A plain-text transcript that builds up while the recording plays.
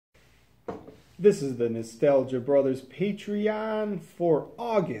This is the Nostalgia Brothers Patreon for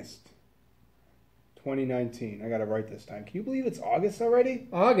August 2019. I got it right this time. Can you believe it's August already?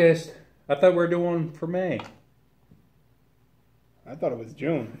 August? I thought we were doing for May. I thought it was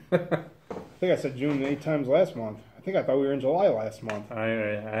June. I think I said June 8 times last month. I think I thought we were in July last month.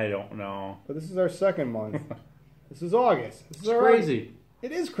 I don't know. But this is our second month. This is August. This is crazy.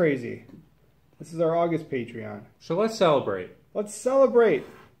 It is crazy. This is our August Patreon. So let's celebrate. Let's celebrate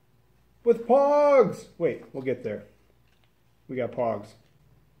with Pogs. Wait, we'll get there. We got Pogs.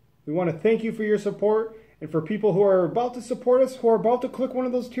 We want to thank you for your support, and for people who are about to support us, who are about to click one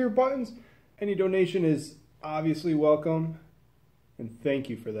of those tier buttons, any donation is obviously welcome, and thank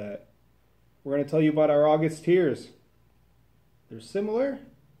you for that. We're going to tell you about our August tiers. They're similar,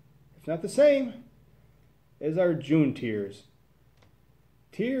 if not the same, as our June tiers.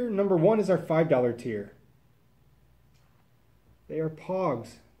 Tier number 1 is our $5 tier. They are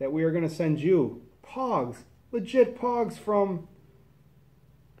Pogs that we are going to send you. Pogs. Legit Pogs from...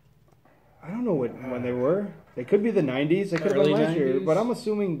 I don't know when they were. They could be the 90s. They could have been last year. But I'm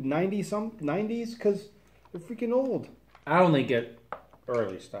assuming 90s because they're freaking old. I only get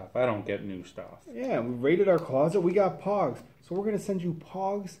early stuff. I don't get new stuff. Yeah, we raided our closet. We got Pogs. So we're going to send you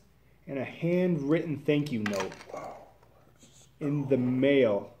Pogs and a handwritten thank you note in the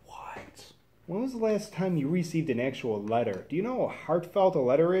mail. What? When was the last time you received an actual letter? Do you know how heartfelt a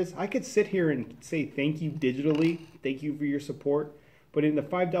letter is? I could sit here and say thank you digitally. Thank you for your support. But in the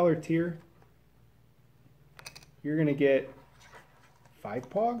 $5 tier, you're going to get 5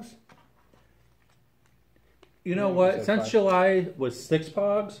 Pogs? You know what? Since 5. July was 6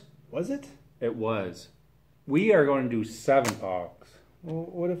 Pogs. Was it? It was. We are going to do 7 Pogs. Well,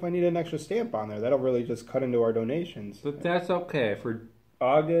 what if I need an extra stamp on there? That'll really just cut into our donations. But that's okay. For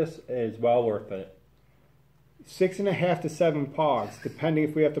August, it's well worth it. 6.5 to 7 Pogs, depending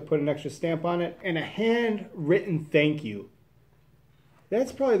if we have to put an extra stamp on it, and a handwritten thank you.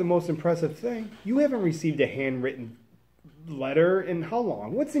 That's probably the most impressive thing. You haven't received a handwritten letter in how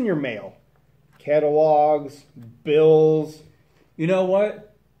long? What's in your mail? Catalogs, bills. You know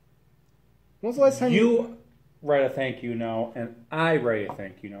what? When's the last time you write a thank you note and I write a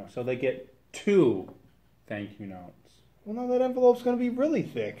thank you note, so they get 2 thank you notes. Well, now that envelope's going to be really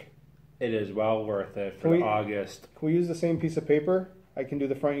thick. It is well worth it for August. Can we use the same piece of paper? I can do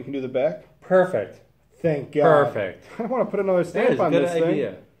the front, you can do the back. Perfect. Thank God. Perfect. I don't want to put another stamp on this thing. That is a good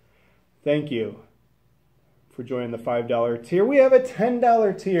idea. Thank you for joining the $5 tier. We have a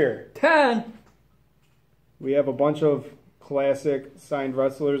 $10 tier. 10. We have a bunch of classic signed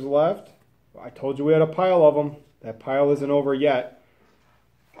wrestlers left. I told you we had a pile of them. That pile isn't over yet.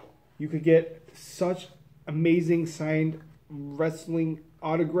 You could get such amazing signed wrestling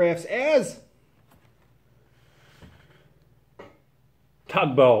autographs as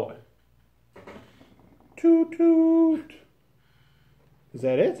Tugboat. Toot toot. Is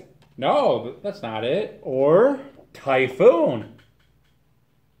that it? No, that's not it. Or Typhoon.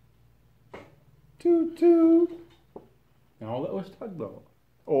 Toot toot. No, that was Tugboat.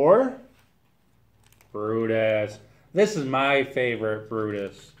 Or Brutus. This is my favorite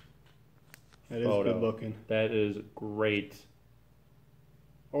Brutus. That is photo. good looking. That is great.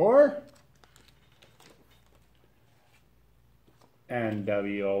 Or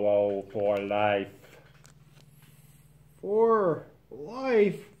NWO for life. For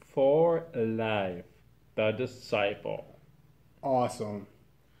life. For life. The Disciple. Awesome.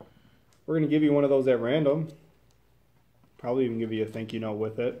 We're going to give you one of those at random. Probably even give you a thank you note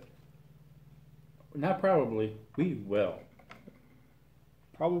with it. Not probably. We will.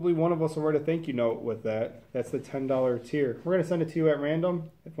 Probably one of us will write a thank you note with that. That's the $10 tier. We're going to send it to you at random.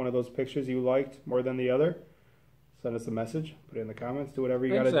 If one of those pictures you liked more than the other, send us a message. Put it in the comments. Do whatever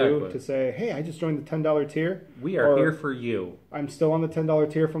you got to do to say, hey, I just joined the $10 tier. We are here for you. I'm still on the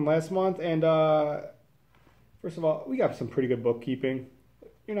 $10 tier from last month. And first of all, we got some pretty good bookkeeping.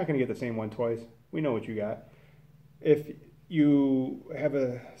 You're not going to get the same one twice. We know what you got. If you have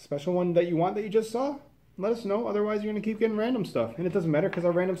a special one that you want that you just saw, let us know. Otherwise, you're going to keep getting random stuff. And it doesn't matter because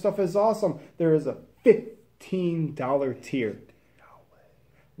our random stuff is awesome. There is a $15 tier.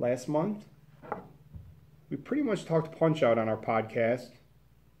 Last month, we pretty much talked Punch-Out on our podcast.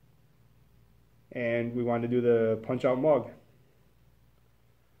 And we wanted to do the Punch-Out mug.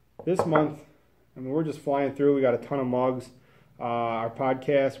 This month, I mean, we're just flying through. We got a ton of mugs. Our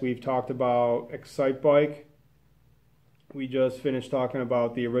podcast, we've talked about Excite Bike. We just finished talking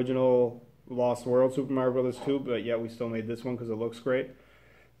about the original Lost World Super Mario Bros. 2, but yet we still made this one because it looks great.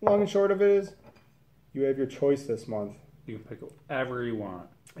 Long and short of it is, you have your choice this month. You can pick whatever you want.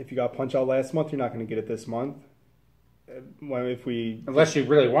 If you got Punch-Out last month, you're not going to get it this month. Well, if we Unless you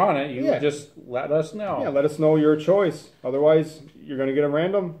really want it, you Yeah. just let us know. yeah, let us know your choice. Otherwise, you're gonna get a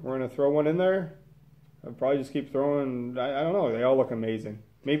random. We're gonna throw one in there. I'll probably just keep throwing. I don't know. They all look amazing.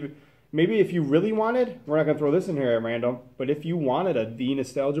 Maybe if you really wanted, we're not gonna throw this in here at random. But if you wanted the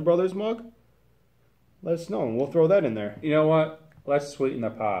Nostalgia Brothers mug, let us know and we'll throw that in there. You know what? Let's sweeten the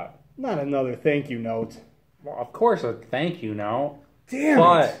pot. Not another thank you note. Well, of course, a thank you now. Damn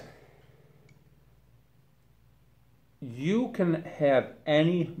But it! you can have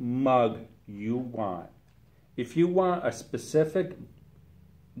any mug you want. If you want a specific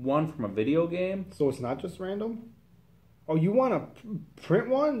one from a video game, So it's not just random. Oh, you want to print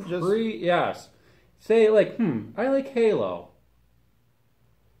one? Just yes. Say like, I like Halo.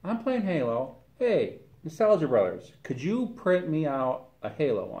 I'm playing Halo. Hey, Nostalgia Brothers, could you print me out a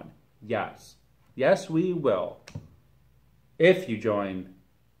Halo one? Yes. Yes, we will. If you join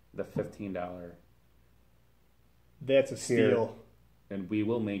the $15, that's a steal. then we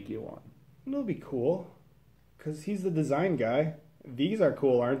will make you one. It'll be cool, cause he's the design guy. These are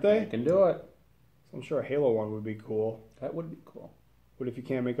cool, aren't You they? can do it. So I'm sure a Halo one would be cool. That would be cool. What if you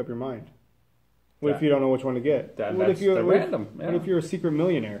can't make up your mind? What if you don't know which one to get? That's What if you're the random. What if you're a secret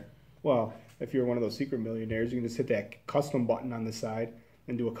millionaire? Well, if you're one of those secret millionaires, you can just hit that custom button on the side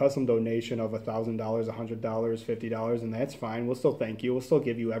and do a custom donation of $1,000, $100, $50, and that's fine. We'll still thank you. We'll still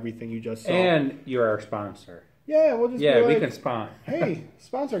give you everything you just saw. And you're our sponsor. Yeah, we'll just Yeah, be we like, can sponsor. hey,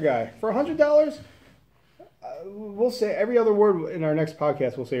 sponsor guy, for $100, we'll say every other word in our next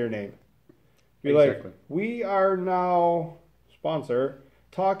podcast. We'll say your name. Be Exactly. like, we are now sponsor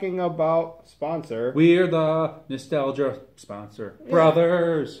talking about sponsor. We're the Nostalgia sponsor.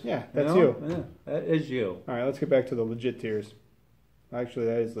 Brothers. Yeah, that's know? you. Yeah, that is you. All right, let's get back to the legit tiers. Actually,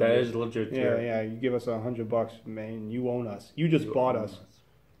 that is legit. That is legit. Yeah, yeah. You give us $100, man. You own us. You just bought us,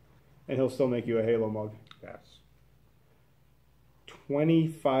 and he'll still make you a Halo mug. Yes.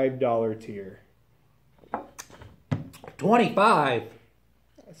 $25 tier. 25.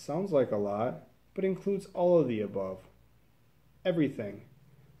 That sounds like a lot, but includes all of the above. Everything.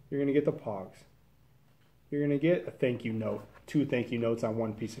 You're gonna get the Pogs. You're gonna get a thank you note. 2 thank you notes on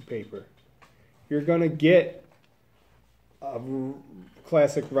 1 piece of paper. You're gonna get a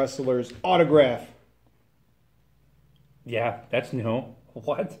classic wrestler's autograph. Yeah, that's new.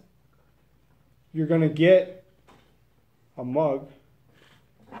 What? You're gonna get a mug.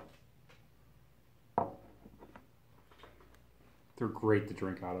 They're great to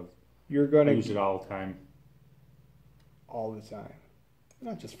drink out of. You're I gonna use it all the time. all the time.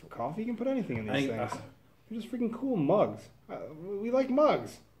 Not just for coffee. You can put anything in these I- things. They're just freaking cool mugs. We like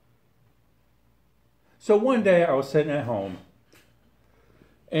mugs. So one day I was sitting at home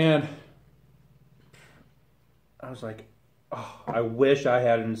and I was like, oh, I wish I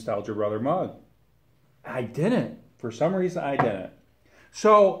had a Nostalgia Brother mug. I didn't. For some reason, I didn't.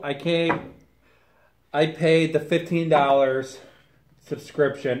 So I paid the $15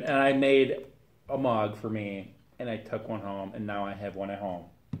 subscription and I made a mug for me and I took one home and now I have one at home.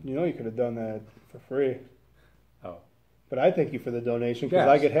 You know you could have done that for free. Oh. But I thank you for the donation because Yes.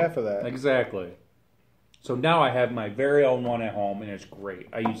 I get half of that. Exactly. So now I have my very own one at home and it's great.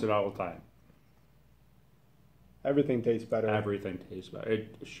 I use it all the time. Everything tastes better Everything tastes better.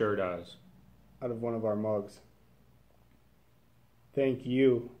 It sure does. out of one of our mugs. Thank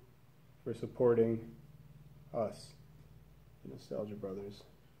you for supporting us, the Nostalgia Brothers.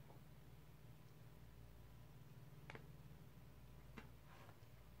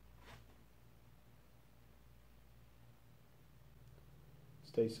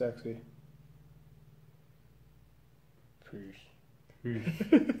 Stay sexy.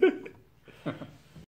 Peace.